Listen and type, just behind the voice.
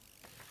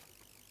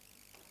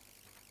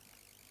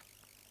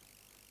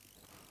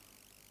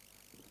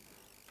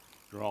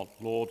Grant,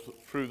 Lord,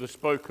 through the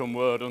spoken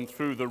word and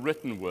through the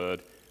written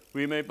word,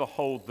 we may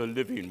behold the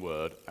living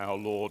word, our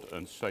Lord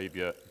and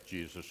Saviour,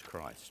 Jesus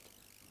Christ.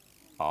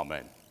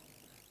 Amen.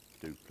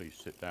 Do please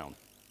sit down.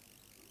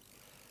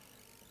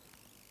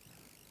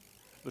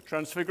 The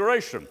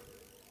Transfiguration.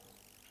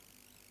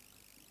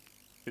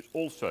 It's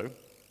also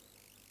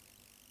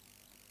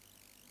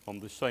on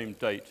the same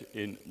date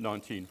in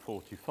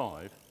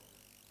 1945,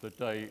 the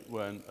day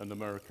when an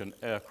American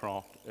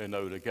aircraft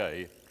Enola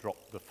Gay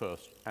dropped the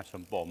first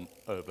atom bomb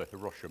over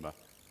Hiroshima,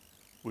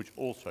 which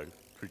also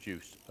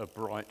produced a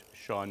bright,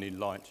 shining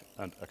light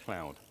and a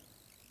cloud.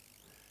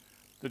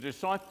 The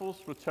disciples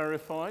were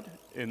terrified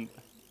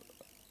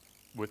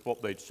with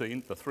what they'd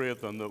seen, the three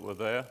of them that were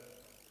there.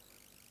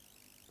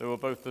 They were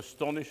both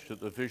astonished at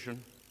the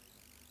vision,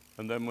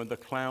 and then when the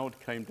cloud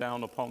came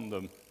down upon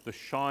them, the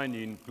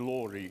shining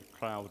glory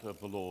cloud of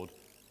the Lord,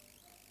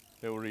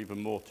 they were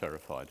even more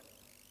terrified.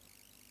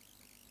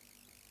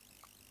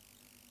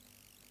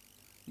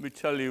 Let me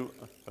tell you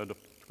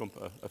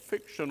a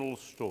fictional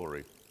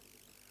story.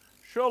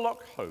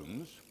 Sherlock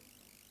Holmes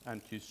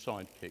and his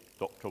sidekick,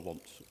 Dr.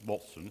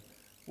 Watson,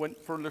 went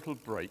for a little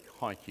break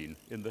hiking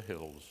in the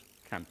hills,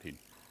 camping,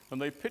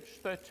 and they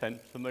pitched their tent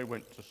and they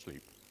went to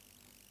sleep.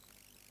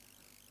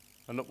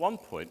 And at one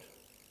point,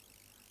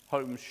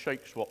 Holmes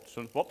shakes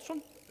Watson.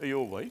 "Watson, are you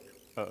awake?"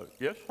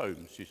 "Yes,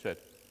 Holmes," he said.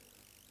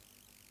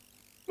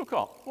 "Look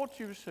up, what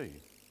do you see?"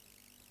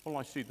 "Well,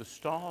 I see the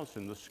stars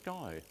in the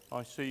sky.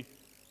 I see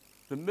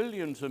the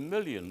millions and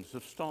millions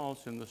of stars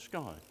in the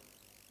sky."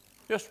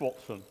 "Yes,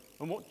 Watson,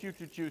 and what do you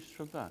deduce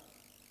from that?"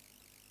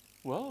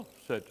 "Well,"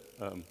 said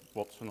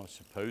Watson, "I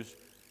suppose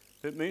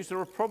it means there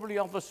are probably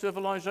other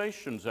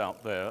civilizations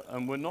out there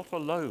and we're not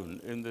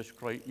alone in this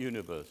great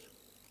universe."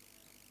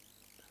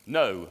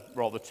 "No,"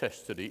 rather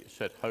testily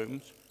said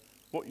Holmes,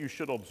 "what you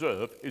should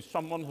observe is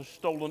someone has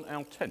stolen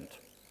our tent."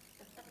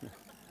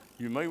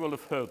 You may well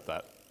have heard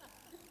that,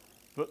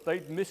 but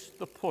they'd missed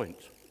the point.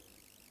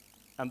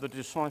 And the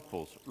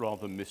disciples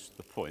rather missed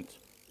the point.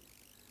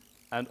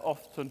 And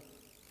often,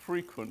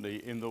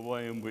 frequently, in the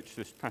way in which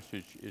this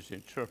passage is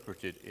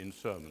interpreted in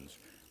sermons,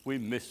 we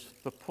miss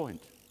the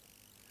point.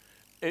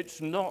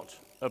 It's not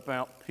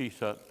about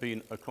Peter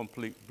being a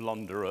complete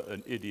blunderer,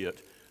 an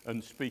idiot,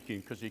 and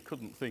speaking because he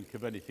couldn't think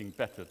of anything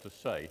better to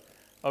say.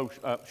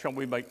 Shall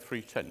we make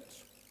 3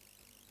 tents?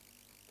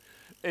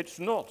 It's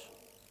not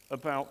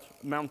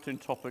about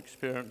mountaintop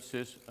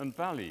experiences and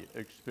valley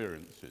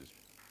experiences,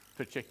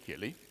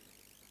 particularly,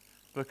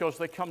 because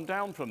they come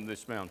down from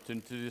this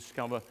mountain to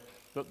discover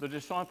that the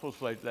disciples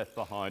they'd left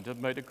behind have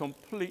made a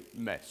complete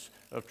mess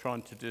of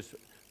trying to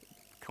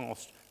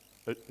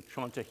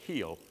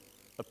heal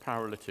a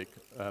paralytic,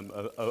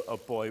 a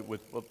boy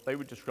with what they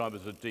would describe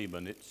as a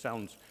demon. It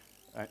sounds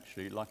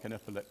actually like an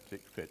epileptic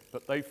fit,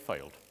 but they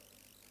failed.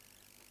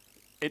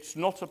 It's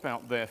not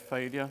about their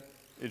failure.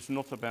 It's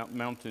not about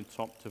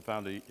mountaintop to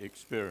valley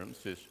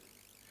experiences.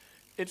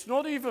 It's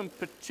not even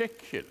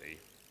particularly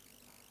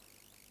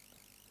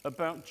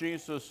about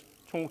Jesus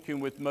talking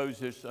with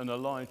Moses and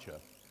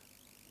Elijah,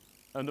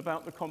 and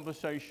about the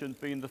conversation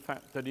being the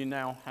fact that he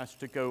now has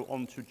to go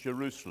on to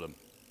Jerusalem.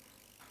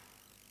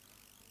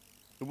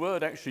 The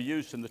word actually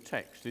used in the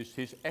text is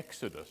his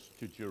exodus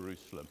to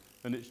Jerusalem,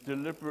 and it's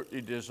deliberately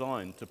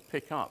designed to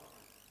pick up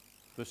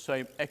the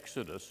same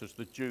exodus as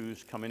the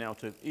Jews coming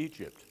out of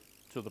Egypt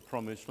to the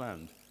promised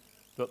land,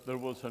 that there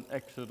was an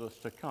exodus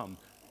to come.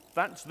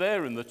 That's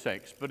there in the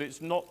text, but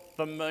it's not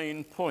the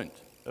main point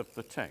of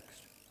the text.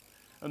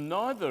 And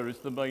neither is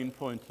the main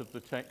point of the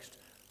text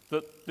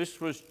that this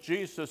was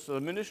Jesus,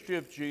 the ministry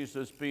of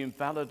Jesus, being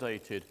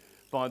validated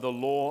by the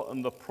law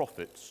and the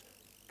prophets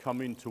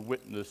coming to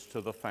witness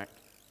to the fact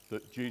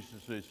that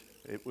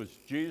it was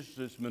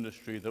Jesus'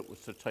 ministry that was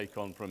to take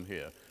on from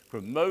here.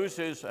 From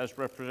Moses as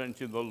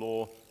representing the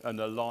law and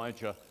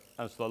Elijah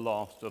as the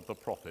last of the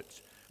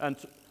prophets. And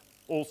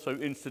also,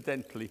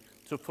 incidentally,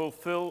 to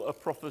fulfill a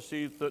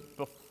prophecy that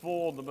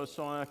before the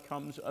Messiah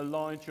comes,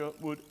 Elijah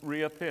would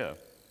reappear.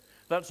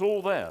 That's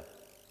all there,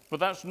 but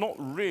that's not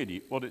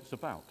really what it's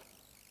about.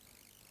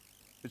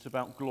 It's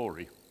about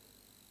glory.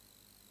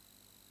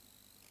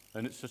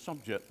 And it's a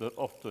subject that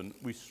often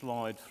we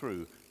slide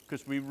through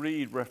because we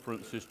read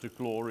references to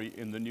glory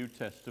in the New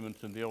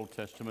Testament and the Old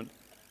Testament,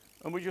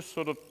 and we just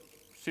sort of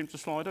seem to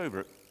slide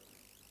over it.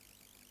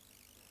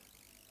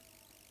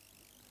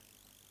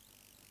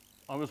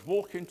 I was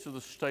walking to the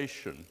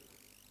station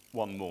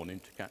one morning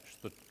to catch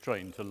the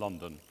train to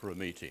London for a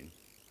meeting.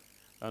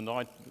 And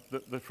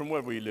from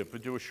where we live, we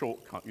do a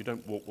shortcut. You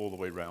don't walk all the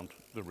way around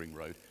the ring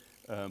road.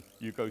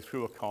 You go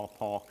through a car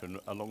park and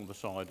along the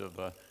side of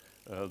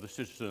the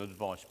Citizen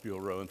Advice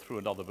Bureau and through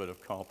another bit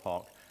of car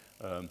park,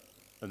 and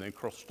then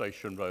cross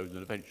Station Road,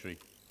 and eventually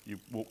you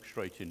walk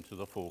straight into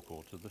the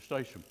forecourt of the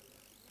station.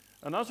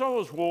 And as I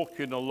was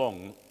walking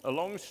along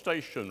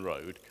Station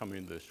Road,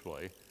 coming this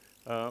way,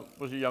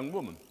 was a young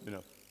woman in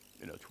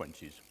her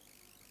 20s.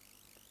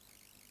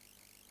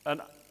 And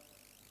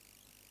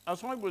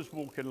as I was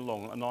walking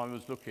along and I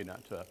was looking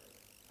at her,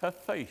 her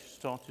face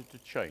started to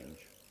change.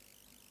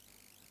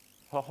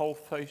 her whole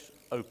face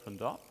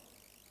opened up.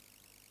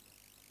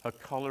 Her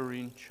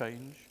colouring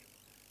changed.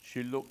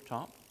 She looked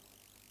up.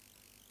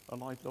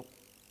 And I thought,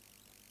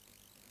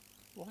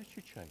 why has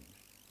she changed?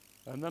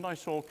 And then I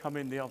saw come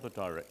in the other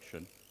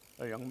direction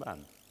a young man.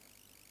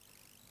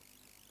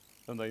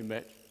 And they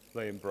met,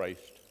 they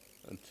embraced,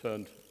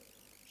 and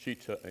he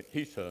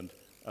turned,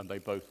 and they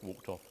both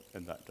walked off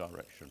in that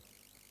direction.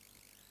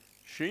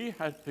 She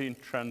had been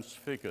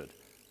transfigured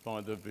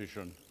by the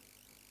vision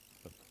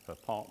of her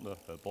partner,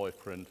 her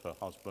boyfriend, her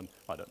husband.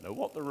 I don't know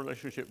what the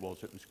relationship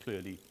was. It was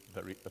clearly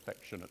very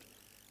affectionate.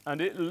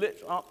 And it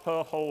lit up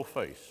her whole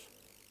face.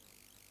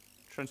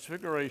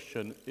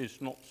 Transfiguration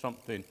is not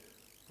something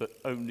that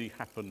only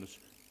happens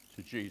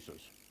to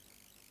Jesus.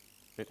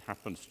 It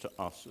happens to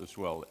us as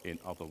well in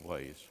other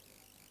ways.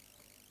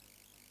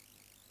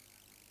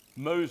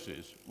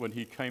 Moses, when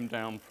he came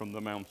down from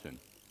the mountain,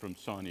 from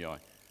Sinai,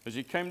 as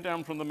he came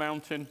down from the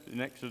mountain in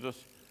Exodus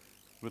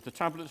with the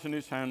tablets in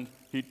his hand,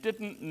 he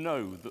didn't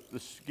know that the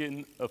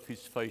skin of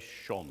his face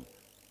shone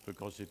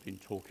because he'd been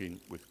talking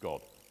with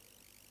God.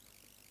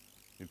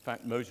 In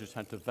fact, Moses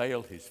had to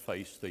veil his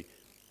face.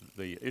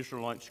 The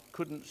Israelites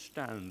couldn't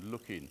stand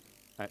looking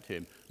at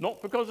him,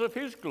 not because of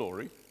his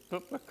glory,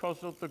 but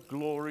because of the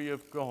glory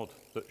of God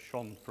that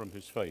shone from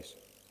his face.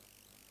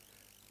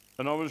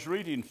 And I was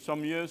reading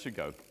some years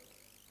ago,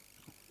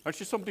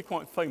 actually somebody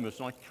quite famous,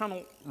 and I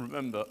cannot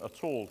remember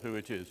at all who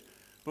it is,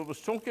 but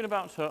was talking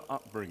about her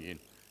upbringing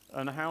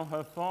and how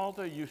her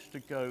father used to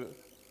go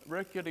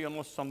regularly on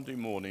a Sunday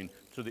morning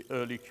to the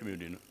early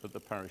communion at the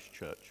parish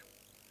church.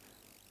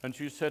 And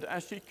she said,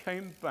 as he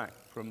came back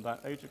from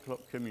that 8 o'clock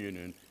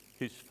communion,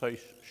 his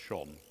face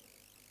shone.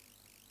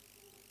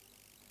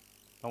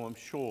 Now, I'm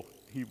sure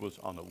he was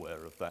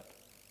unaware of that,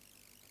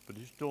 but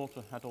his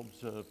daughter had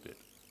observed it,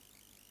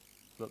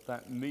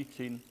 that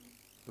meeting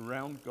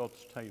around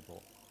God's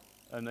table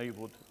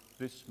enabled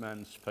this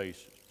man's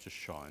face to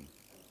shine.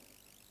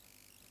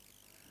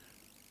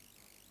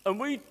 And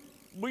we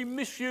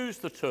misuse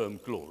the term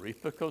glory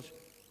because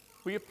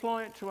we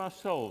apply it to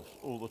ourselves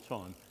all the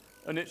time.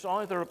 And it's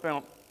either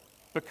about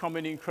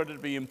becoming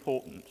incredibly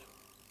important.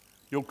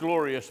 You're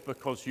glorious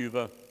because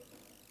you're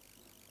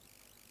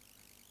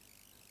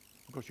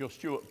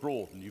Stuart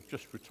Broad and you've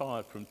just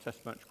retired from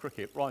Test match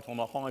cricket right on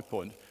a high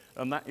point,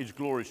 and that is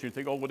glorious. You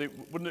think, oh,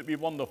 wouldn't it be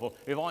wonderful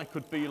if I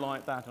could be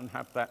like that and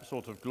have that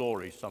sort of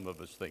glory, some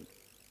of us think.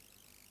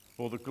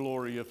 Or the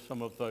glory of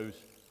some of those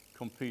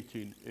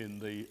competing in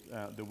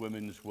the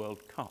Women's World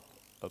Cup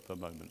at the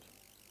moment.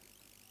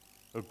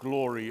 A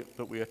glory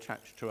that we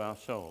attach to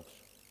ourselves.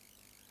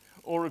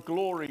 Or a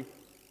glory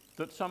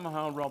that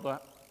somehow rather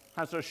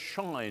has a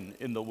shine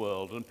in the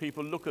world, and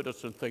people look at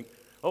us and think,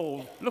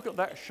 oh, look at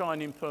that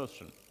shining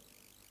person.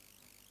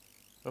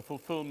 A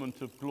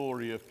fulfillment of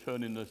glory of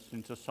turning us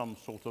into some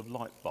sort of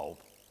light bulb.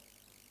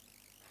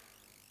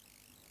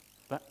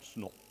 That's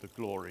not the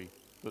glory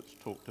that's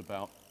talked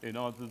about in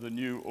either the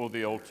New or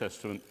the Old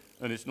Testament,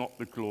 and it's not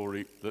the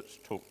glory that's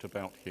talked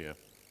about here.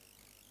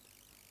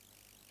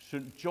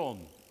 St. John,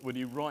 when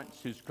he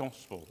writes his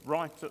gospel,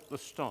 right at the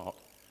start,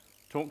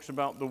 talks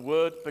about the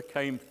Word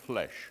became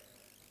flesh,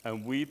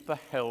 and we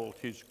beheld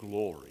his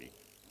glory,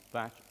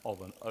 that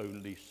of an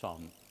only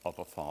Son of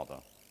a Father.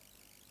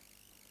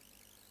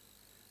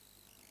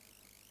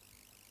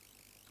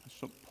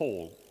 St.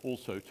 Paul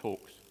also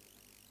talks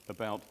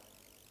about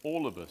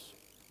all of us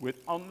with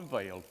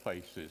unveiled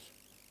faces,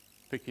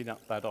 picking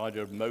up that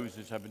idea of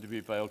Moses having to be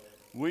veiled.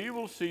 We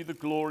will see the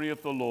glory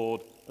of the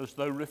Lord as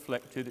though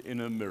reflected in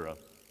a mirror.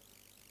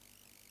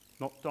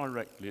 Not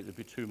directly, it would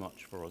be too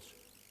much for us,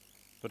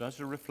 but as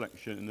a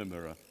reflection in the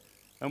mirror.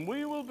 And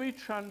we will be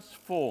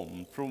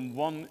transformed from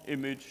one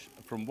image,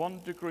 from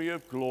one degree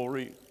of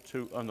glory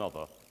to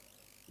another.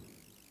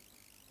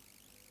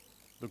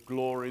 The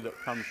glory that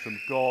comes from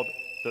God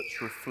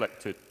that's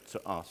reflected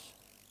to us.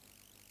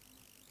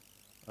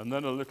 And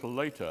then a little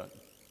later,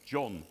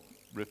 John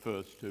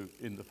refers to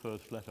in the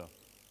first letter.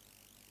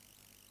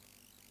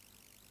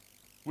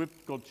 We're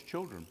God's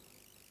children.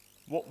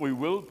 What we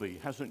will be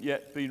hasn't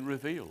yet been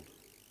revealed.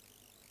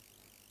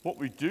 What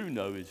we do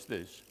know is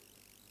this,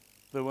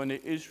 that when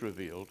it is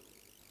revealed,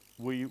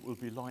 we will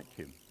be like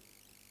him.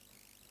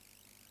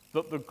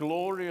 That the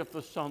glory of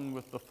the Son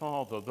with the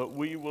Father, that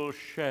we will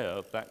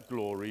share that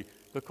glory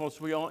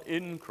because we are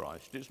in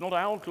Christ. It's not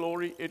our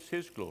glory, it's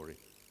his glory.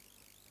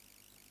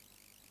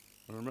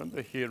 I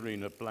remember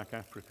hearing a black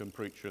African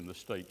preacher in the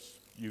States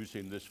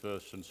using this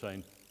verse and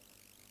saying,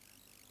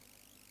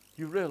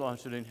 you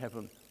realize that in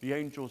heaven, the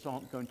angels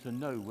aren't going to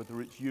know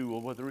whether it's you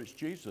or whether it's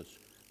Jesus,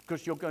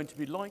 because you're going to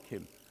be like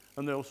him.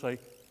 And they'll say,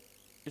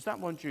 is that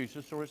one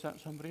Jesus or is that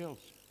somebody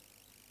else?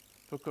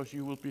 Because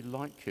you will be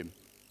like him.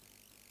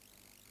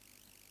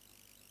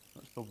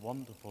 That's the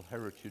wonderful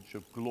heritage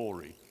of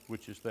glory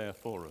which is there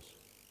for us.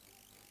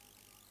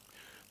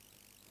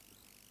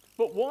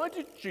 But why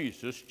did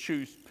Jesus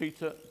choose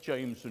Peter,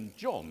 James, and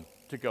John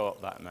to go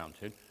up that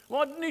mountain?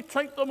 Why didn't he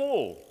take them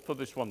all for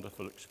this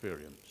wonderful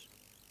experience?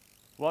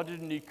 Why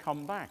didn't he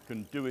come back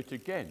and do it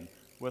again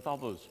with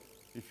others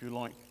if you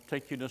like,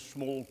 taking a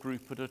small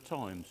group at a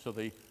time, so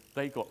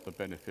they got the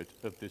benefit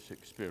of this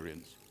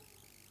experience.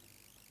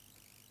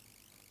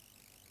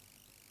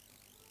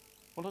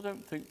 Well, I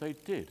don't think they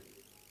did.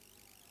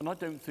 And I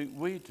don't think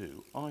we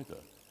do either.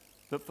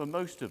 That for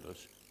most of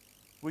us,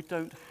 we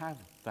don't have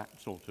that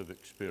sort of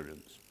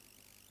experience.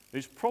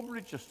 It's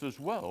probably just as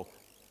well,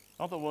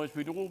 otherwise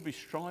we'd all be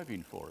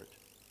striving for it.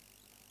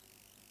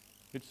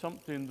 It's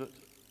something that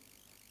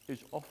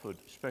is offered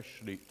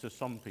especially to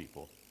some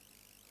people.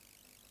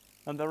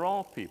 And there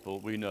are people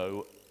we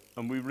know,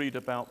 and we read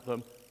about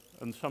them,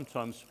 and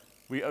sometimes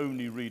we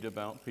only read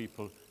about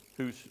people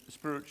whose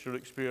spiritual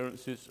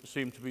experiences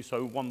seem to be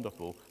so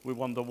wonderful, we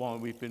wonder why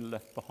we've been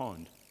left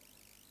behind.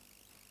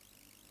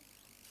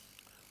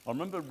 I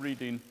remember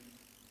reading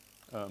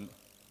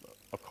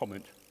a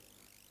comment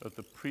of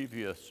the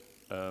previous,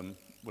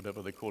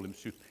 whatever they call him,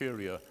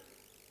 superior,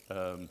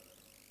 I'm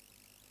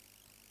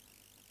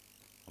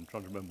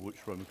trying to remember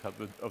which Roman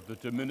Catholic, of the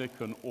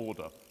Dominican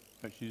order.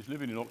 Actually, he's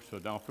living in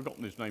Oxford now. I've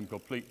forgotten his name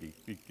completely.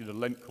 He did a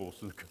Lent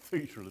course in the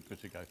cathedral a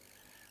bit ago.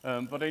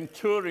 But in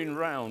touring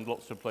round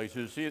lots of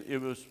places, he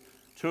was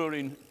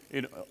touring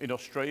in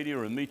Australia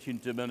and meeting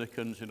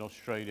Dominicans in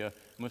Australia,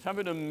 and was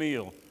having a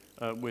meal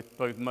with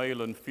both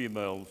male and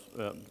females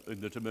in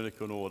the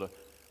Dominican order.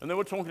 And they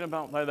were talking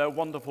about their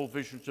wonderful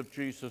visions of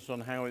Jesus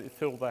and how it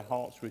filled their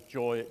hearts with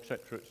joy,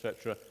 etc.,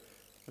 etc.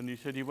 And he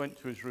said he went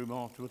to his room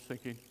afterwards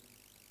thinking,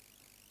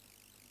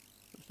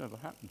 that's never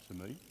happened to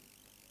me.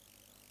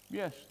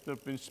 Yes, there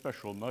have been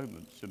special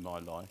moments in my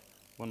life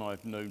when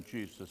I've known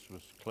Jesus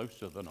was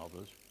closer than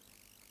others,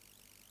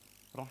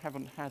 but I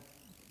haven't had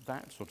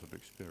that sort of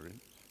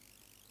experience.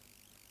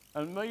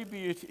 And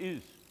maybe it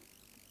is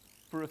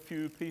for a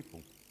few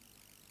people.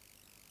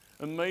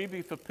 And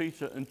maybe for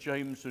Peter and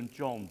James and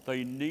John,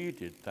 they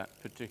needed that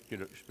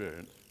particular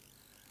experience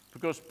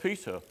because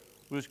Peter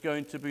was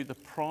going to be the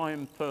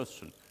prime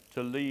person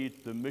to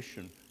lead the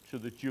mission to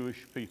the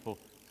Jewish people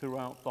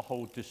throughout the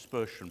whole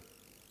dispersion,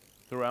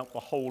 throughout the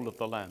whole of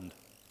the land.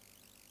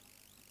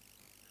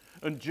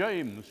 And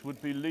James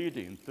would be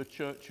leading the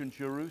church in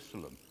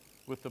Jerusalem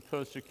with the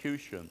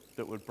persecution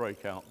that would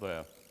break out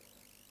there.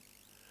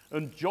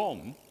 And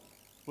John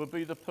would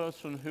be the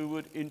person who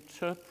would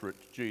interpret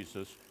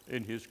Jesus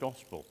in his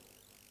gospel.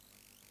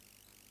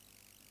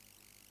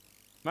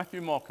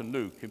 Matthew, Mark, and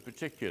Luke in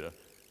particular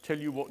tell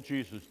you what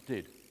Jesus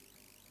did.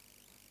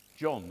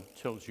 John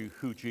tells you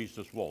who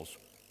Jesus was.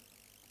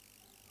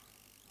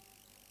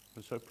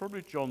 And so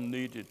probably John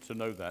needed to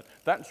know that.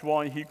 That's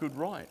why he could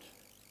write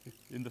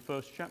in the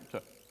first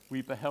chapter,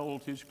 we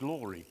beheld his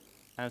glory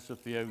as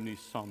of the only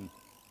Son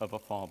of a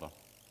Father.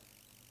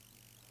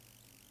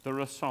 There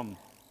are some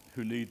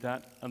who need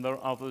that, and there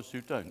are others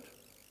who don't.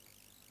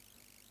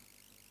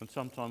 And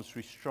sometimes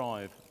we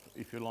strive,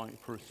 if you like,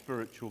 for a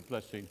spiritual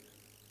blessing,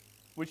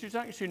 which is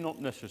actually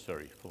not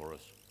necessary for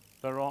us.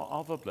 There are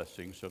other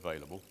blessings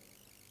available.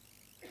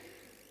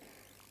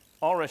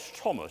 R.S.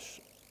 Thomas,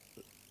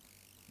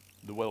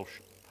 the Welsh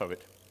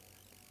poet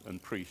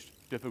and priest,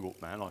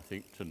 difficult man, I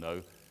think, to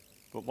know,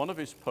 but one of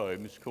his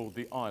poems is called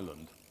The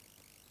Island,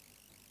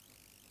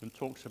 and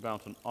talks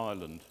about an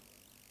island,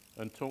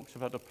 and talks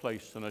about a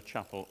place and a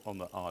chapel on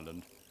the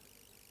island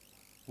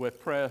where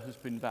prayer has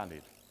been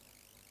valid.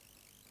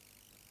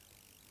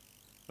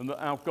 And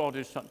that our God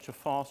is such a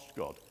fast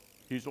God.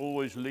 He's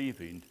always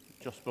leaving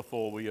just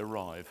before we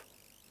arrive.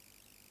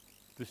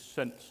 This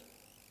sense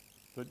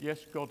that yes,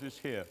 God is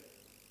here.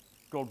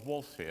 God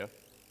was here.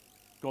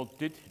 God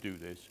did do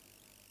this.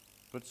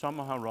 But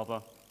somehow or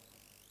other,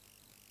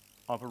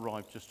 I've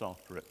arrived just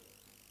after it.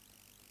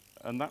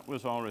 And that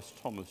was R.S.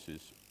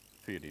 Thomas's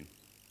feeling.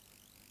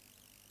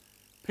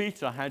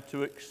 Peter had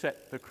to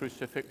accept the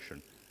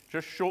crucifixion.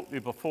 Just shortly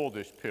before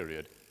this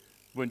period,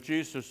 when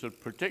Jesus had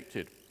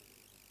predicted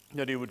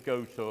that he would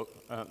go to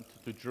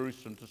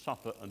Jerusalem to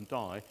suffer and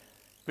die,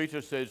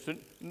 Peter says,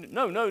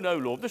 no,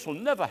 Lord, this will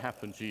never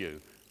happen to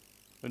you.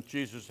 And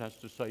Jesus has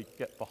to say,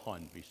 get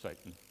behind me,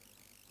 Satan.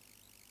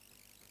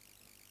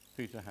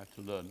 Peter had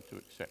to learn to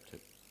accept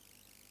it.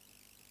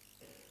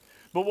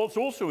 But what's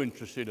also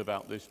interesting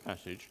about this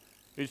passage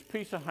is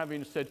Peter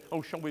having said,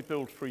 oh, shall we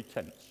build 3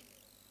 tents?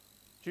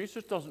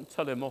 Jesus doesn't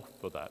tell him off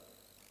for that.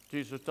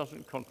 Jesus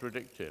doesn't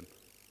contradict him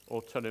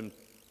or tell him,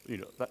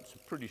 that's a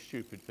pretty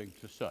stupid thing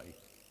to say.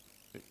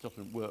 It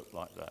doesn't work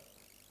like that.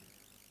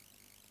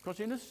 Because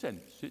in a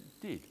sense it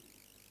did.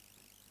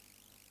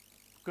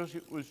 Because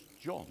it was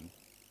John,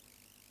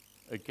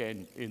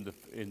 again in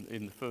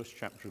the first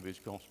chapter of his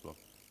gospel.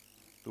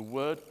 The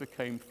Word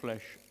became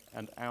flesh,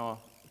 and our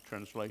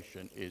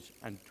translation is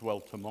and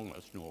dwelt among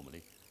us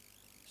normally.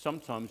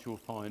 Sometimes you'll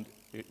find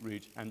it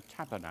reads and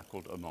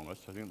tabernacled among us.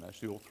 I think that's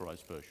the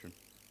authorized version.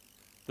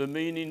 The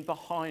meaning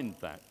behind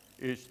that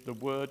is the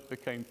Word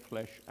became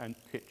flesh and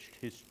pitched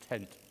his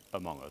tent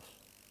among us.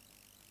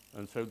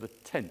 And so the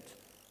tent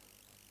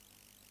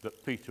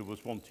that Peter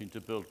was wanting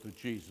to build for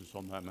Jesus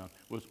on that mount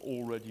was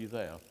already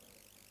there.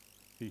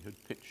 He had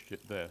pitched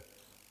it there.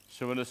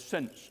 So in a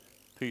sense,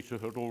 Peter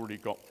had already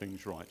got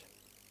things right.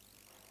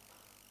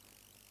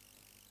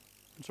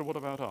 And so what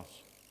about us?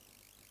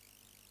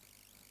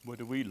 Where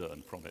do we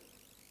learn from it?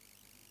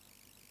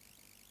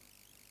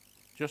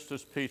 Just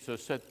as Peter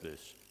said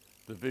this,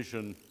 the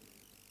vision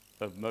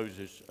of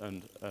Moses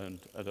and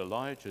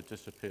Elijah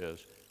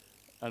disappears,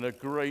 and a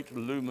great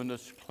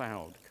luminous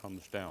cloud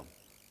comes down.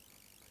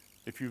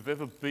 If you've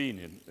ever been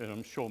in, and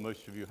I'm sure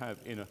most of you have,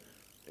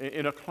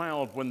 in a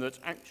cloud when there's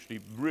actually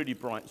really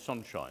bright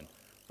sunshine,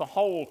 the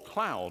whole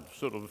cloud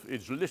sort of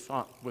is lit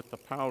up with the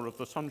power of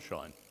the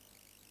sunshine.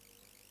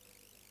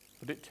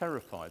 But it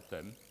terrified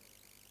them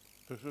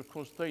because, of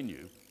course, they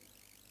knew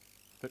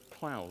that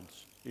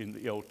clouds in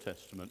the Old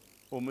Testament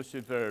almost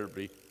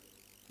invariably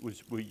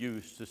were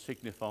used to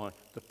signify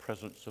the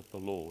presence of the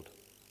Lord.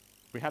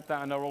 We had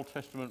that in our Old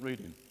Testament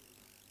reading,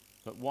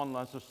 that one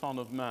as the Son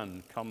of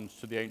Man comes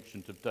to the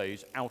Ancient of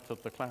Days out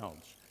of the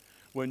clouds.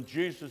 When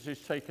Jesus is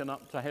taken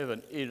up to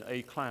heaven in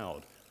a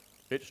cloud,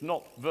 it's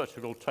not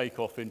vertical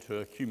takeoff into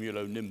a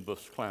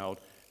cumulonimbus cloud.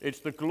 It's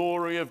the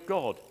glory of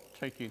God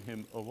taking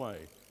him away.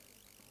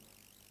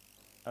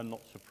 And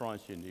not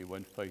surprisingly,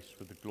 when faced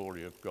with the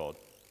glory of God,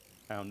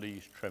 our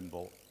knees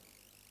tremble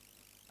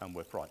and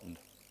we're frightened.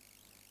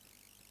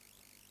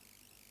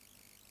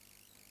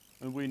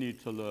 And we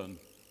need to learn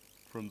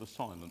from the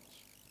silence.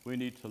 We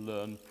need to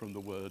learn from the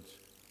words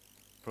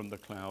from the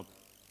cloud.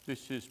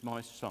 This is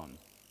my Son,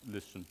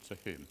 listen to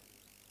him.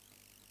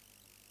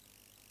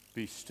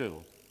 Be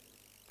still,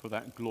 for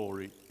that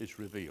glory is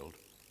revealed.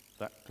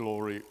 That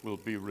glory will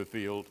be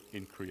revealed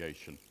in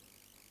creation.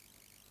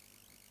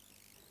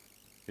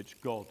 It's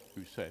God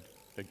who said,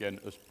 again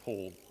as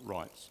Paul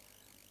writes,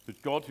 it's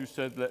God who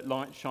said, let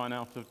light shine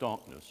out of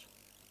darkness,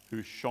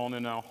 who shone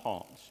in our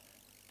hearts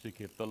to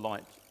give the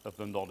light of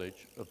the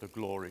knowledge of the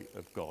glory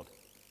of God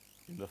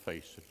in the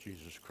face of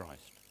Jesus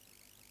Christ.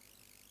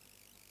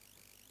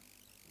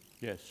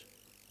 Yes,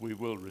 we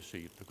will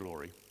receive the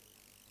glory.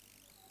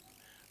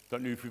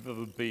 Don't know if you've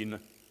ever been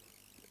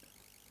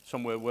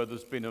somewhere where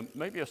there's been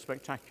maybe a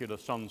spectacular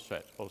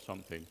sunset or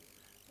something,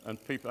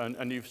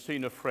 and you've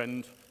seen a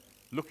friend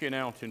looking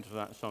out into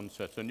that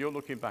sunset, and you're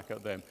looking back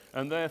at them,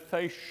 and their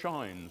face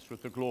shines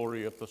with the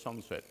glory of the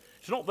sunset.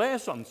 It's not their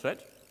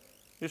sunset,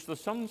 it's the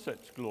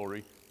sunset's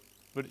glory,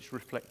 but it's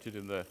reflected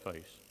in their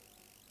face.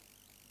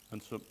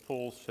 And St.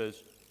 Paul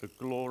says the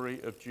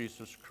glory of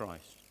Jesus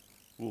Christ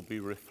will be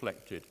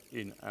reflected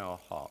in our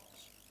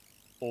hearts.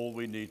 All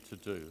we need to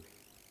do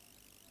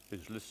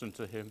is listen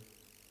to him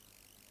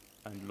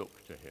and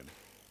look to him.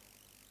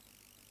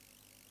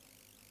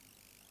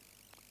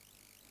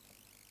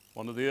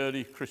 One of the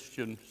early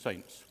Christian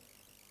saints,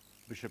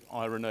 Bishop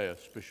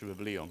Irenaeus, Bishop of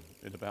Lyon,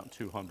 in about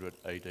 200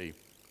 AD,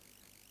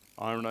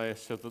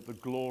 Irenaeus said that the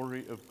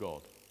glory of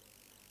God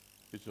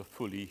is a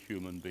fully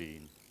human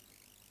being,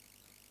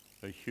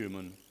 a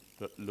human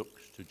that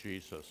looks to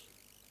Jesus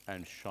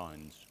and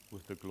shines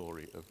with the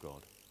glory of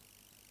God.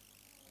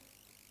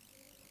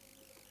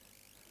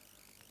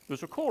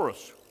 There's a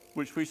chorus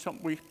which we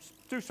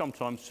do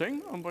sometimes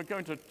sing, and we're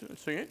going to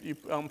sing it.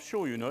 I'm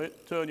sure you know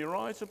it. Turn your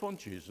eyes upon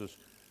Jesus,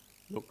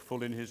 look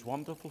full in his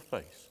wonderful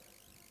face,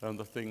 and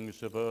the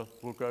things of earth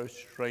will grow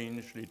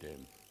strangely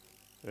dim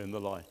in the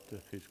light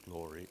of his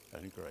glory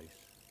and grace.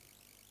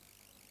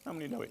 How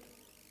many know it?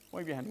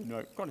 Wave your hand if you know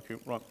it. Quite a few.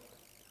 Right.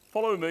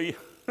 Follow me.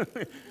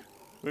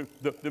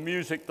 The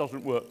music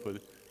doesn't work for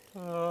it.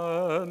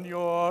 Turn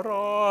your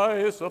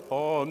eyes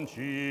upon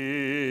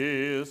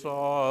Jesus,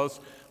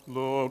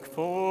 look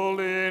full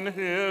in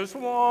his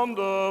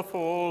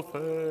wonderful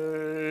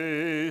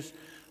face,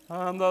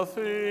 and the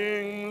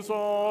things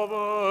of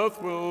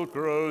earth will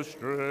grow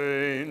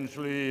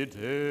strangely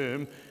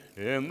dim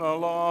in the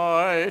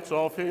light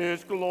of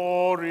his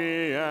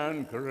glory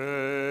and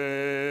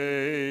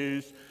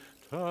grace.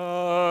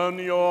 Turn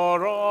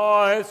your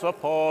eyes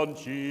upon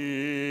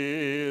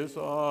Jesus,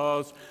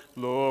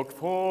 look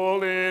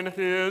full in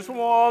his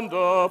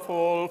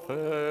wonderful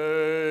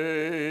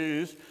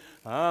face,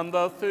 and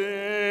the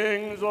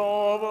things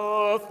of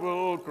earth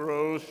will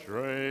grow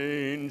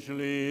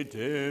strangely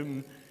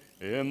dim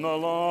in the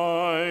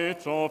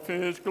light of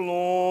his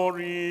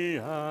glory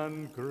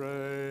and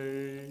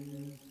grace.